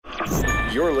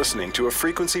You're listening to a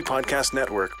Frequency Podcast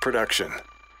Network production.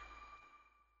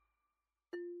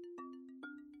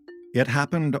 It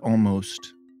happened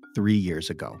almost 3 years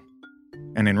ago.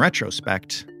 And in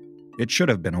retrospect, it should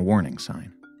have been a warning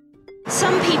sign.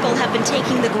 Some people have been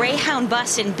taking the Greyhound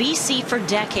bus in BC for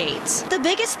decades. The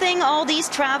biggest thing all these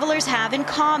travelers have in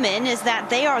common is that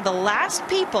they are the last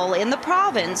people in the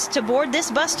province to board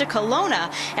this bus to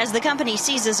Kelowna as the company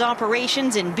ceases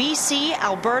operations in BC,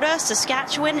 Alberta,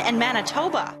 Saskatchewan, and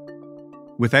Manitoba.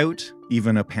 Without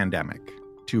even a pandemic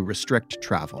to restrict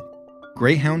travel,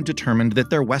 Greyhound determined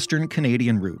that their Western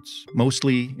Canadian routes,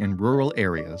 mostly in rural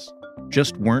areas,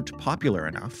 just weren't popular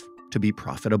enough to be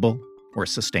profitable or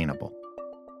sustainable.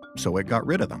 So it got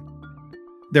rid of them.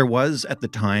 There was, at the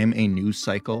time, a news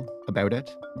cycle about it,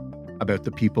 about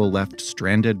the people left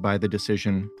stranded by the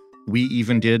decision. We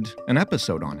even did an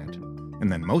episode on it. And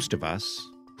then most of us,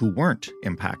 who weren't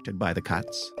impacted by the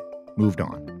cuts, moved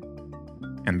on.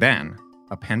 And then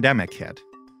a pandemic hit,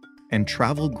 and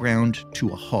travel ground to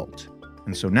a halt.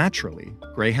 And so naturally,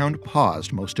 Greyhound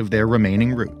paused most of their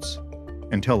remaining routes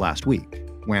until last week,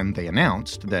 when they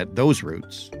announced that those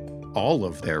routes, all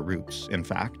of their routes, in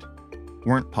fact,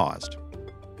 weren't paused.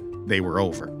 They were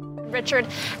over. Richard,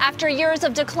 after years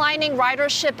of declining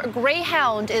ridership,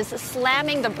 Greyhound is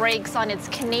slamming the brakes on its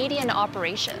Canadian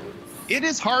operation. It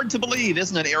is hard to believe,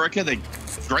 isn't it, Erica, that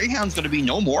Greyhound's going to be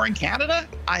no more in Canada?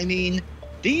 I mean,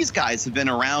 these guys have been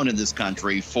around in this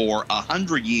country for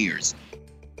 100 years.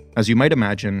 As you might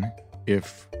imagine,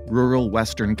 if rural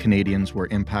Western Canadians were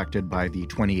impacted by the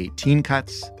 2018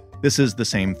 cuts, this is the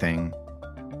same thing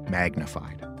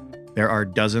magnified. There are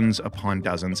dozens upon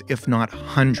dozens, if not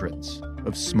hundreds,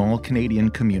 of small Canadian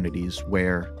communities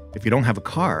where, if you don't have a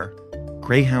car,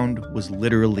 Greyhound was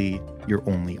literally your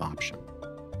only option.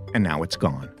 And now it's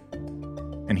gone.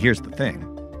 And here's the thing.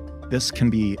 This can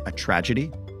be a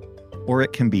tragedy, or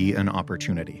it can be an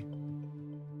opportunity.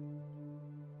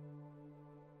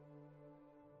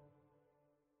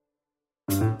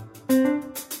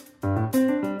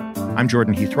 I'm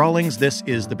Jordan Heath Rawlings. This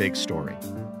is The Big Story.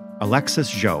 Alexis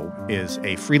Zhou is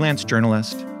a freelance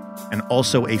journalist and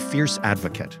also a fierce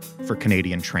advocate for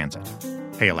Canadian transit.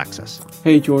 Hey, Alexis.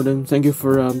 Hey, Jordan. Thank you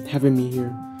for having me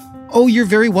here. Oh, you're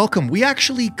very welcome. We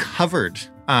actually covered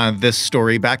this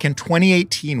story back in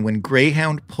 2018 when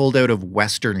Greyhound pulled out of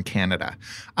Western Canada.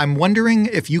 I'm wondering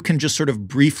if you can just sort of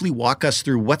briefly walk us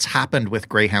through what's happened with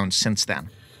Greyhound since then.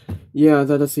 Yeah,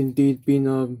 that has indeed been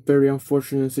a very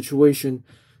unfortunate situation.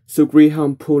 So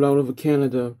Greyhound pulled out of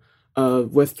Canada,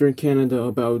 Western Canada,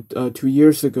 about 2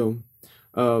 years ago,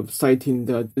 citing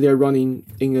that they're running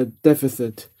in a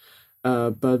deficit.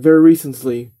 But very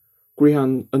recently,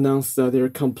 Greyhound announced that they're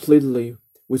completely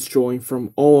withdrawing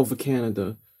from all of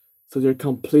Canada. So they're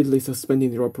completely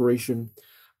suspending their operation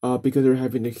because they're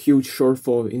having a huge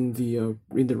shortfall in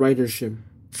the ridership.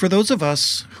 For those of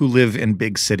us who live in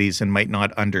big cities and might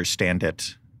not understand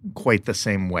it quite the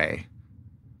same way,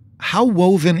 how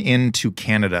woven into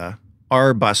Canada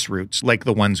are bus routes like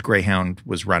the ones Greyhound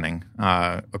was running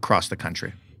across the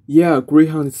country? Yeah,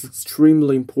 Greyhound is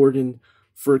extremely important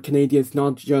for Canadians,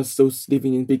 not just those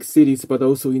living in big cities, but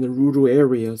also in the rural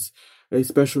areas,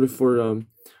 especially for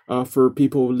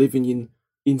people living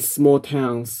in small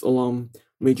towns along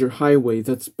major highways.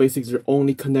 That's basically their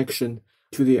only connection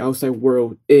to the outside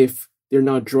world if they're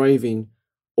not driving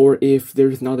or if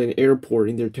there's not an airport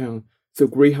in their town. So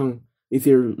Greyhound is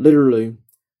their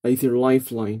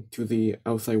lifeline to the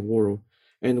outside world.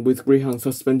 And with Greyhound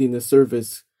suspending the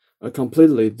service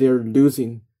completely, they're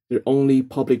losing their only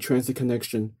public transit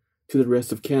connection to the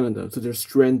rest of Canada. So they're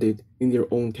stranded in their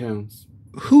own towns.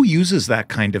 Who uses that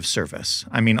kind of service?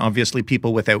 I mean, obviously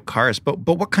people without cars, but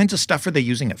what kinds of stuff are they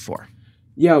using it for?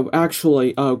 Yeah,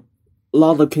 actually, a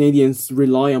lot of Canadians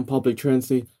rely on public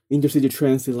transit, intercity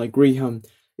transit like Greyhound.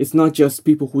 It's not just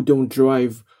people who don't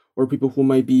drive or people who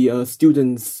might be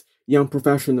students, young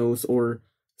professionals, or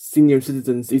senior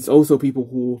citizens. It's also people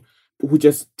who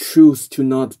just choose to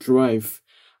not drive,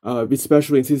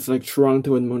 especially in cities like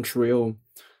Toronto and Montreal.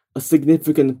 A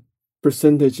significant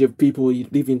percentage of people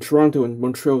live in Toronto and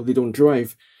Montreal, they don't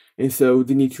drive, and so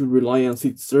they need to rely on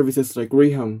services like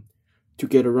Greyhound to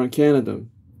get around Canada.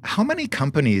 How many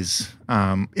companies,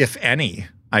 if any,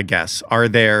 I guess, are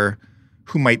there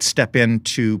who might step in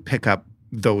to pick up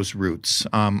those routes?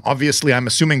 Obviously, I'm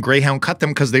assuming Greyhound cut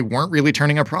them because they weren't really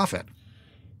turning a profit.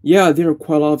 Yeah, there are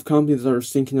quite a lot of companies that are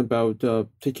thinking about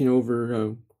taking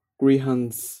over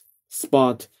Greyhound's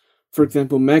spot. For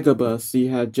example, Megabus, they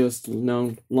had just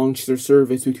now launched their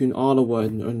service between Ottawa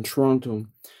and Toronto.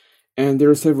 And there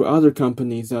are several other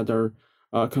companies that are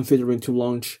considering to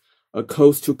launch a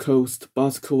coast-to-coast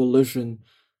bus coalition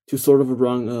to sort of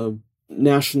run a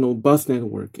national bus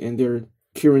network, and they're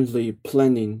currently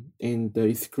planning, and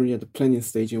it's currently at the planning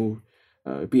stage and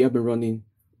will be up and running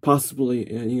possibly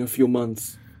in a few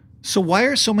months. So why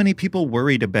are so many people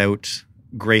worried about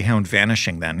Greyhound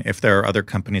vanishing then, if there are other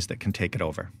companies that can take it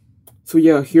over? So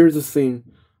yeah, here's the thing,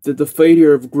 that the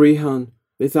failure of Greyhound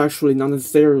is actually not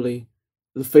necessarily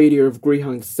the failure of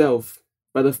Greyhound itself,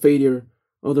 but the failure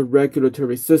of the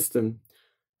regulatory system.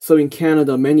 So in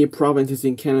Canada, many provinces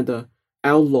in Canada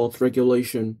outlawed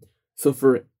regulation. So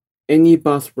for any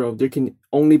bus route, there can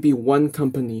only be one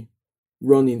company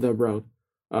running that route.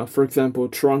 For example,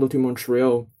 Toronto to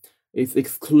Montreal is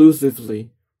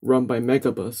exclusively run by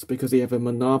Megabus because they have a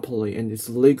monopoly, and it's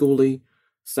legally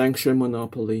sanctioned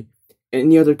monopoly.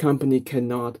 Any other company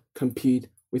cannot compete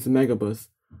with Megabus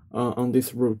on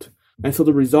this route. And so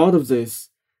the result of this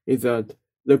is that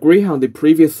the Greyhound,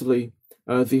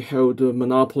 they held a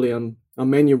monopoly on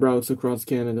many routes across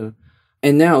Canada.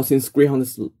 And now, since Greyhound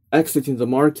is exiting the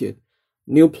market,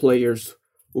 new players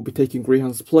will be taking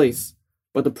Greyhound's place.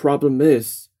 But the problem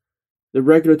is, the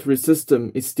regulatory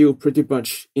system is still pretty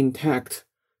much intact.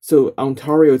 So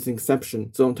Ontario is an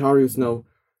exception. So Ontario is now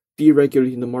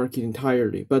deregulating the market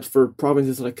entirely. But for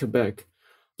provinces like Quebec,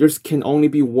 there can only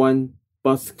be one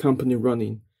bus company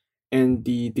running. And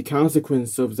the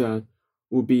consequence of that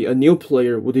would be a new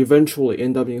player would eventually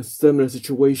end up in a similar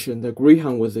situation that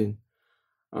Greyhound was in.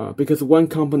 Because one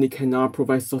company cannot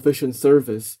provide sufficient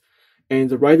service, and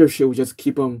the ridership will just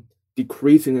keep on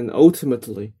decreasing, and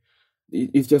ultimately,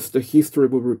 it's just the history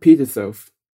will repeat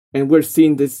itself. And we're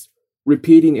seeing this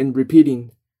repeating and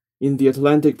repeating in the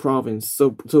Atlantic province.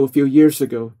 So a few years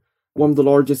ago, one of the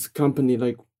largest company,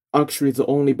 like actually the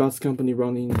only bus company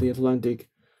running in the Atlantic,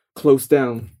 closed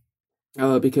down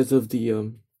because of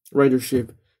the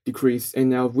ridership decrease. And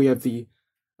now we have the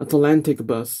Atlantic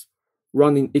bus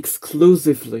running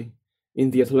exclusively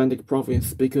in the Atlantic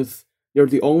province because they're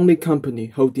the only company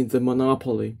holding the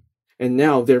monopoly. And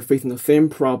now they're facing the same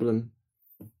problem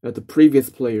that the previous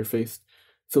player faced.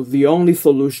 So the only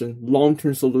solution,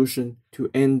 long-term solution to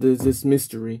end this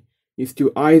mystery is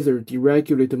to either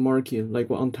deregulate the market like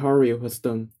what Ontario has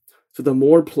done, so that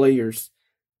more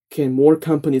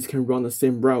companies can run the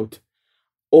same route,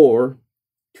 or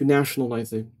to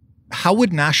nationalize it. How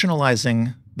would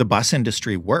nationalizing the bus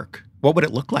industry work? What would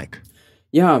it look like?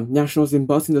 Yeah, nationalizing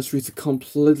bus industry is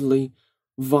completely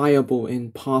viable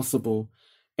and possible,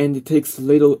 and it takes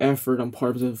little effort on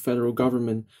part of the federal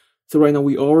government. So right now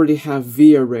we already have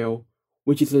Via Rail,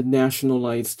 which is a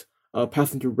nationalized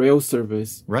passenger rail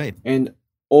service. Right. And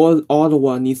all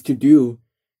Ottawa needs to do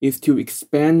is to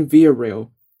expand Via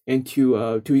Rail and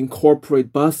to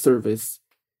incorporate bus service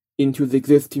into the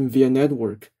existing Via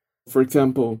network. For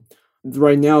example,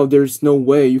 right now there's no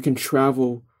way you can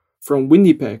travel from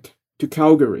Winnipeg to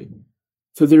Calgary.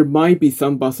 So there might be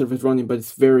some bus service running, but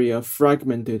it's very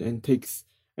fragmented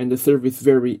and the service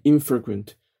very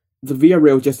infrequent. The Via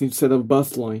Rail just needs to set up a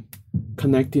bus line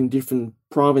connecting different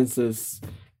provinces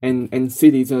and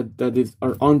cities that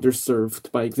are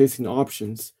underserved by existing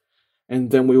options.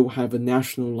 And then we will have a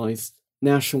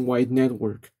nationwide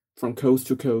network from coast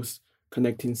to coast,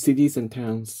 connecting cities and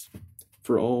towns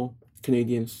for all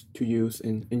Canadians to use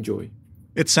and enjoy.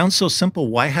 It sounds so simple.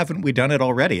 Why haven't we done it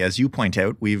already? As you point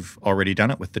out, we've already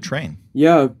done it with the train.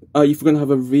 Yeah, if we're going to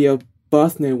have a Via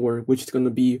bus network, which is going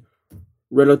to be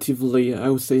relatively, I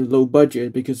would say, low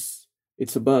budget because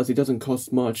it's a bus. It doesn't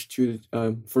cost much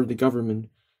for the government.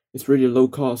 It's really low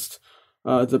cost.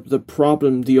 The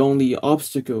problem, the only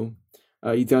obstacle,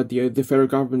 is that the federal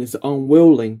government is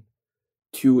unwilling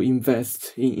to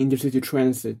invest in intercity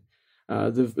transit.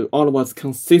 The Ottawa's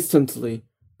consistently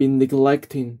been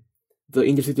neglecting the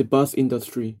intercity bus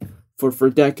industry for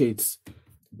decades.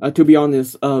 To be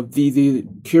honest, the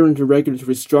current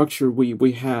regulatory structure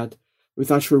we had was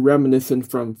actually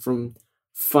reminiscent from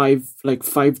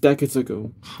 5 decades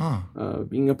ago.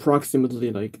 In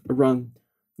approximately around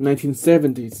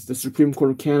 1970s, the Supreme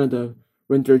Court of Canada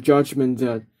rendered judgment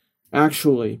that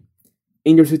actually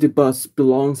intercity bus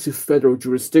belongs to federal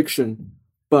jurisdiction,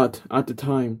 but at the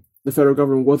time the federal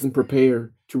government wasn't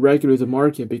prepared to regulate the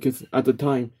market because at the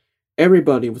time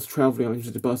everybody was traveling on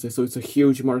intercity buses, so it's a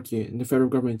huge market, and the federal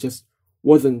government just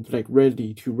wasn't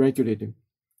ready to regulate it.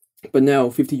 But now,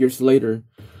 50 years later,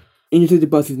 intercity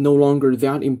bus is no longer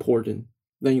that important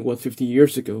than it was 50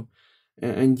 years ago,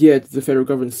 and yet the federal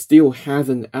government still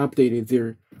hasn't updated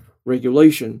their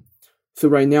regulation. So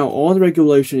right now, all the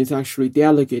regulation is actually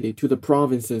delegated to the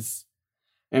provinces,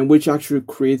 and which actually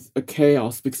creates a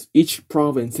chaos because each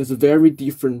province has very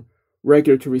different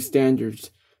regulatory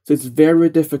standards. So it's very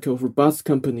difficult for bus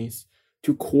companies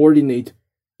to coordinate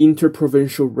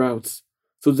interprovincial routes.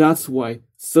 So that's why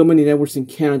so many networks in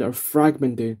Canada are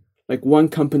fragmented. Like one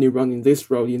company running this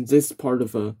route in this part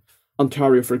of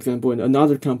Ontario, for example, and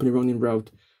another company running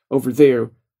route over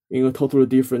there in a totally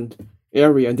different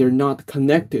area, and they're not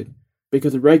connected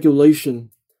because the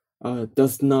regulation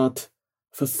does not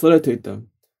facilitate them.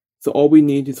 So all we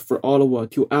need is for Ottawa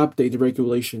to update the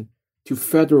regulation, to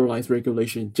federalize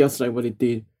regulation, just like what it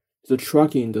did to the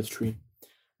trucking industry.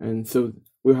 And so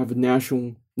we'll have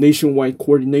a nationwide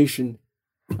coordination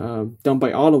done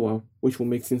by Ottawa, which will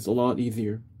make things a lot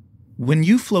easier. When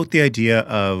you float the idea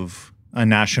of a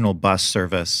national bus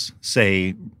service,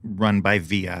 say, run by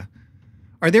VIA,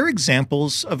 are there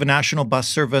examples of a national bus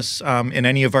service in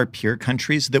any of our peer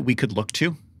countries that we could look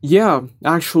to? Yeah,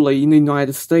 actually, in the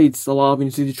United States, a lot of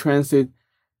intercity transit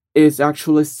is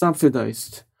actually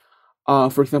subsidized.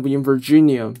 For example, in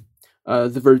Virginia,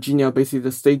 basically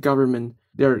the state government,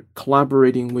 they're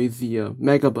collaborating with the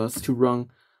Megabus to run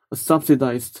a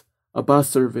subsidized bus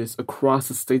service across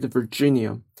the state of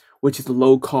Virginia, which is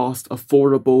low cost,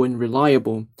 affordable, and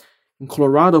reliable. In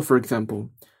Colorado, for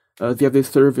example, they have this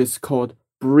service called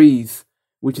Breathe,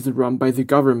 which is run by the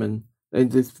government,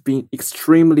 and it's been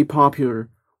extremely popular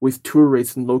with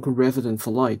tourists and local residents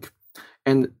alike.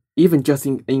 And even just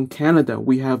in Canada,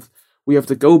 we have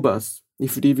the Go Bus.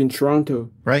 If you live in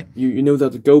Toronto, right, you know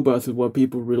that the Go Bus is what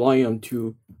people rely on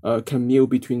to commute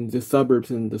between the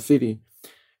suburbs and the city.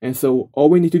 And so all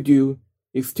we need to do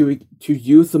is to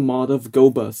use the model of Go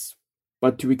Bus,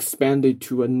 but to expand it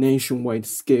to a nationwide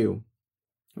scale.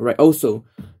 Right. Also,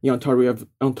 in Ontario, we have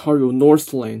Ontario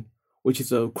Northland, which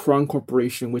is a Crown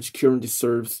corporation which currently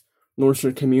serves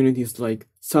northern communities like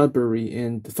Sudbury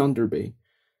and Thunder Bay.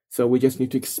 So we just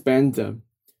need to expand them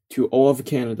to all of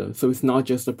Canada. So it's not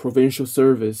just a provincial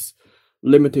service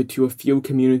limited to a few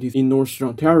communities in northern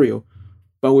Ontario,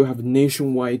 but we'll have a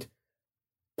nationwide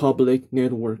public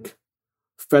network,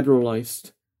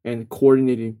 federalized and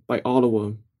coordinated by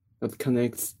Ottawa, that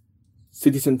connects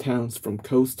cities and towns from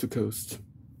coast to coast.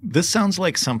 This sounds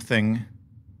like something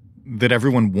that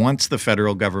everyone wants the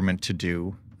federal government to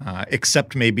do,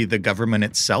 except maybe the government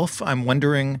itself. I'm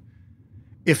wondering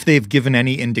if they've given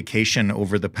any indication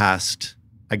over the past,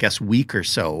 I guess, week or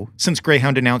so, since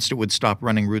Greyhound announced it would stop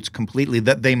running routes completely,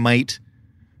 that they might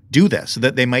do this,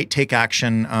 that they might take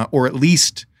action or at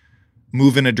least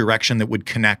move in a direction that would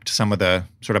connect some of the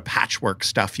sort of patchwork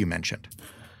stuff you mentioned.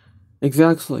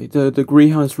 Exactly. The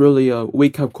Greyhound is really a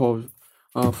wake-up call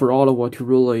for Ottawa to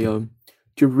really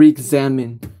to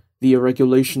re-examine the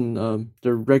regulation,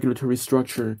 the regulatory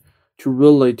structure, to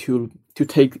really to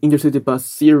take intercity bus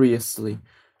seriously.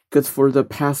 Because for the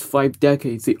past 5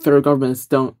 decades, the federal government has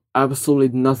done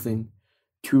absolutely nothing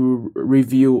to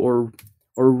review or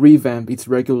revamp its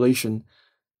regulation.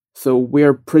 So we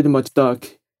are pretty much stuck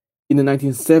in the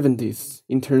 1970s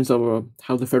in terms of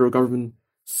how the federal government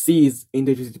sees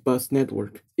intercity bus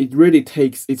network. It really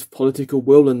takes its political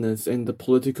willingness and the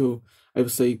political, I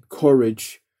would say,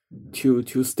 courage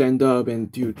to stand up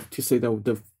and to say that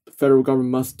the federal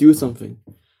government must do something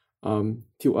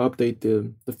to update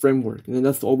the framework. And then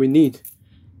that's all we need.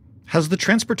 Has the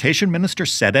transportation minister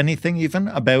said anything even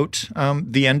about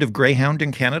the end of Greyhound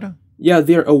in Canada? Yeah,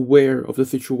 they're aware of the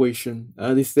situation.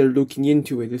 At least they're looking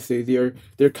into it. They say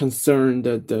they're concerned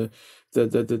that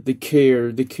they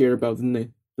care about the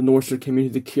northern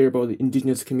community, they care about the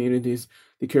indigenous communities,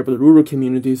 they care about the rural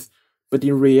communities. But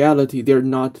in reality,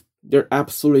 they're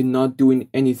absolutely not doing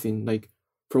anything. Like,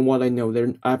 from what I know,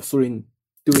 they're absolutely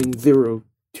doing zero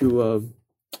to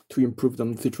improve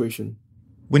the situation.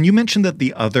 When you mentioned that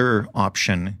the other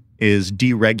option is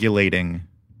deregulating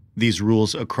these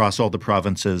rules across all the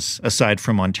provinces aside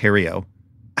from Ontario,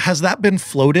 has that been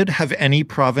floated? Have any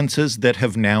provinces that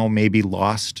have now maybe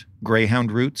lost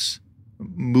Greyhound routes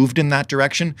moved in that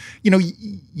direction? You know,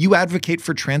 you advocate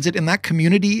for transit in that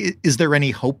community. Is there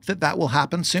any hope that will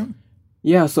happen soon?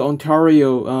 Yeah, so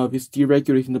Ontario is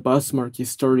deregulating the bus market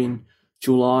starting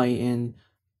July. And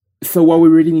so what we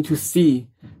really need to see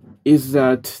is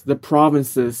that the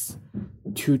provinces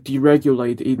to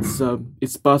deregulate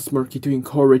its bus market to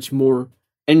encourage more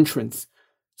entrants.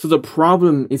 So the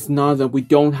problem is not that we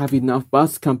don't have enough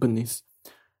bus companies.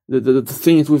 The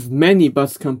thing is, with many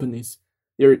bus companies,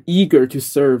 they're eager to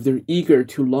serve, they're eager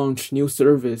to launch new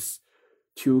service,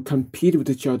 to compete with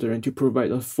each other and to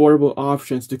provide affordable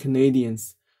options to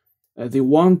Canadians. They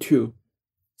want to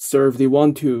serve, they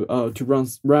want to run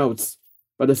routes,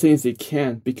 but the thing is they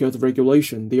can't because of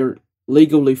regulation. They are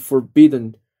legally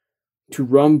forbidden to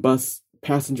run bus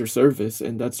passenger service,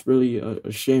 and that's really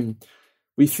a shame.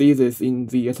 We see this in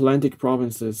the Atlantic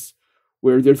provinces,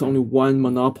 where there's only one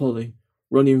monopoly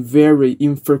running very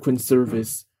infrequent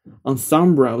service on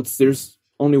some routes, there's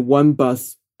only one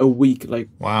bus a week, like,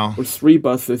 wow, or 3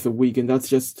 buses a week, and that's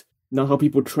just not how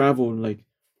people travel. Like,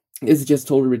 it's just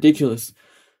totally ridiculous.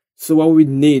 So what we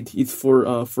need is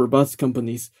for bus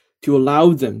companies to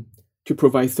allow them to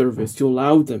provide service, to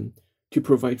allow them to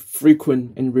provide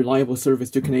frequent and reliable service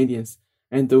to Canadians.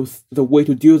 And the way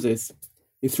to do this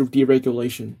is through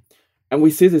deregulation. And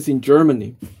we see this in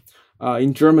Germany.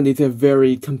 In Germany, they have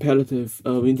very competitive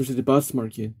intercity bus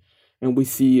market. And we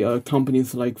see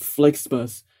companies like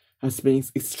Flixbus has been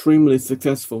extremely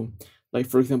successful. Like,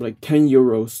 for example, like 10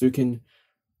 euros, you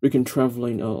can travel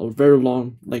in a very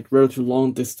long, like relatively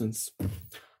long distance.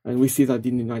 And we see that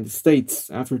in the United States,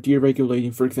 after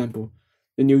deregulating, for example,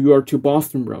 the New York to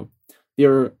Boston route,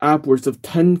 there are upwards of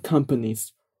 10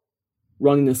 companies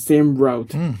running the same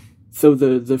route. So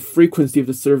the frequency of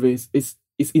the service is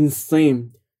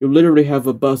insane. You literally have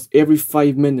a bus every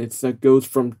 5 minutes that goes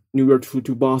from New York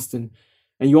to Boston,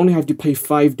 and you only have to pay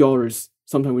 $5.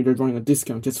 Sometimes when they're running a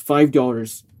discount, just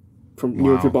 $5 from New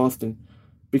York to Boston,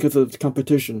 because of the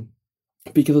competition,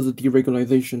 because of the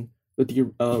deregulation.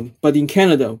 But in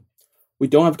Canada, we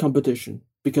don't have competition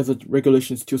because the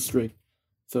regulation is too strict.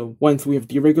 So once we have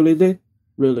deregulated,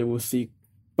 really we'll see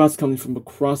bus companies from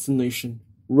across the nation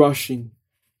rushing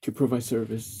to provide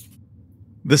service.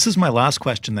 This is my last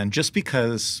question then, just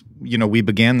because, we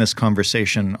began this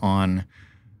conversation on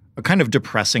a kind of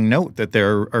depressing note that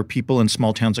there are people in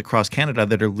small towns across Canada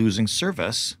that are losing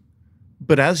service.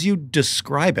 But as you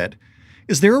describe it,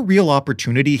 is there a real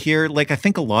opportunity here? Like, I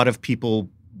think a lot of people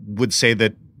would say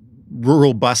that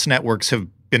rural bus networks have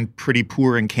been pretty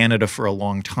poor in Canada for a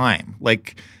long time.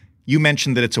 Like, you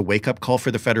mentioned that it's a wake-up call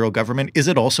for the federal government. Is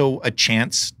it also a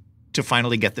chance to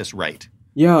finally get this right?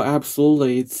 Yeah,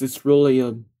 absolutely. It's really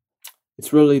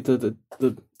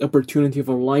the opportunity of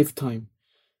a lifetime.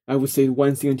 I would say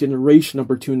once in a generation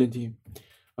opportunity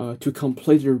to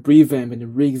completely revamp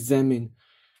and re-examine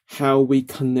how we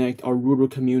connect our rural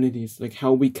communities, like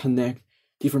how we connect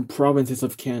different provinces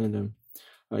of Canada.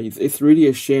 It's really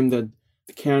a shame that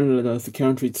Canada as a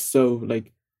country is so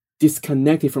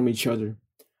disconnected from each other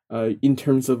in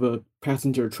terms of a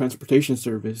passenger transportation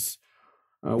service.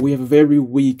 We have a very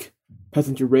weak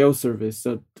passenger rail service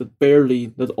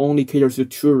that only caters to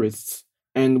tourists,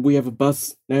 and we have a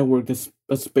bus network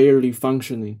that's barely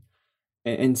functioning.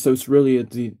 And so it's really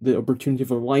the opportunity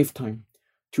of a lifetime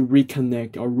to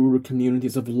reconnect our rural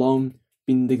communities that have long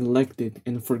been neglected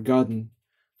and forgotten.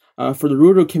 For the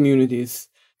rural communities,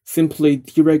 simply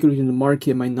deregulating the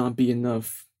market might not be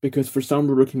enough, because for some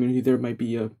rural communities there might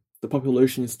be the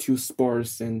population is too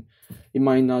sparse and it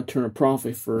might not turn a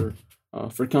profit for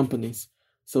companies.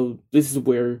 So this is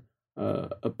where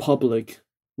a public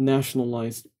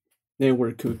nationalized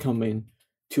network could come in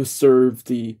to serve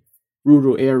the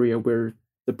rural area where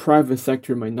the private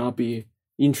sector might not be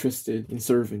interested in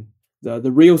serving.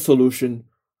 The real solution,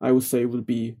 I would say, would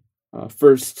be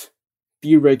first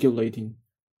deregulating.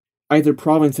 Either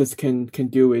provinces can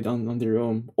do it on their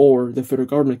own, or the federal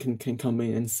government can come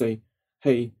in and say,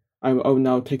 hey, I will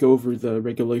now take over the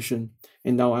regulation,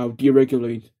 and now I'll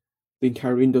deregulate the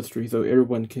entire industry so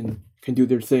everyone can do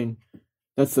their thing.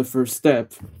 That's the first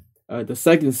step. The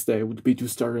second step would be to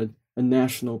start a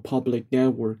national public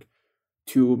network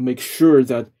to make sure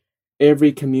that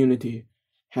every community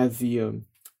has the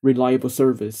reliable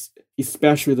service,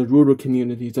 especially the rural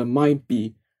communities that might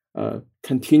be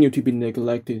continue to be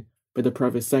neglected by the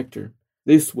private sector.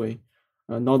 This way,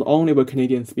 not only will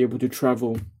Canadians be able to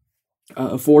travel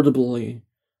affordably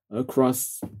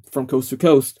across from coast to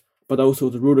coast, but also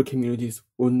the rural communities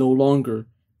will no longer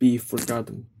be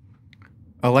forgotten.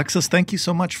 Alexis, thank you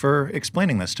so much for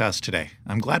explaining this to us today.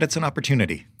 I'm glad it's an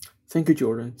opportunity. Thank you,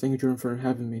 Jordan. Thank you, Jordan, for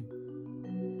having me.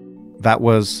 That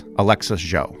was Alexis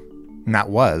Zhou, and that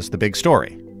was The Big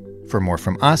Story. For more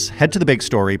from us, head to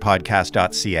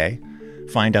thebigstorypodcast.ca.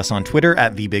 Find us on Twitter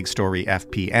at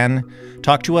TheBigStoryFPN.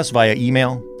 Talk to us via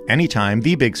email anytime,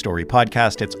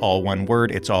 TheBigStoryPodcast. It's all one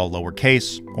word. It's all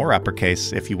lowercase or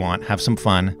uppercase if you want. Have some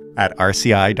fun at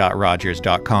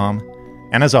rci.rogers.com.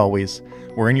 And as always,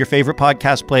 we're in your favorite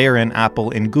podcast player in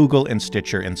Apple, in Google, in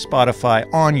Stitcher, in Spotify,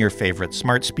 on your favorite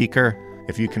smart speaker.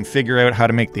 If you can figure out how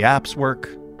to make the apps work,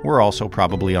 we're also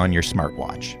probably on your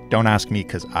smartwatch. Don't ask me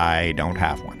because I don't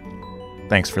have one.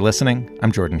 Thanks for listening.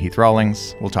 I'm Jordan Heath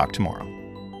Rawlings. We'll talk tomorrow.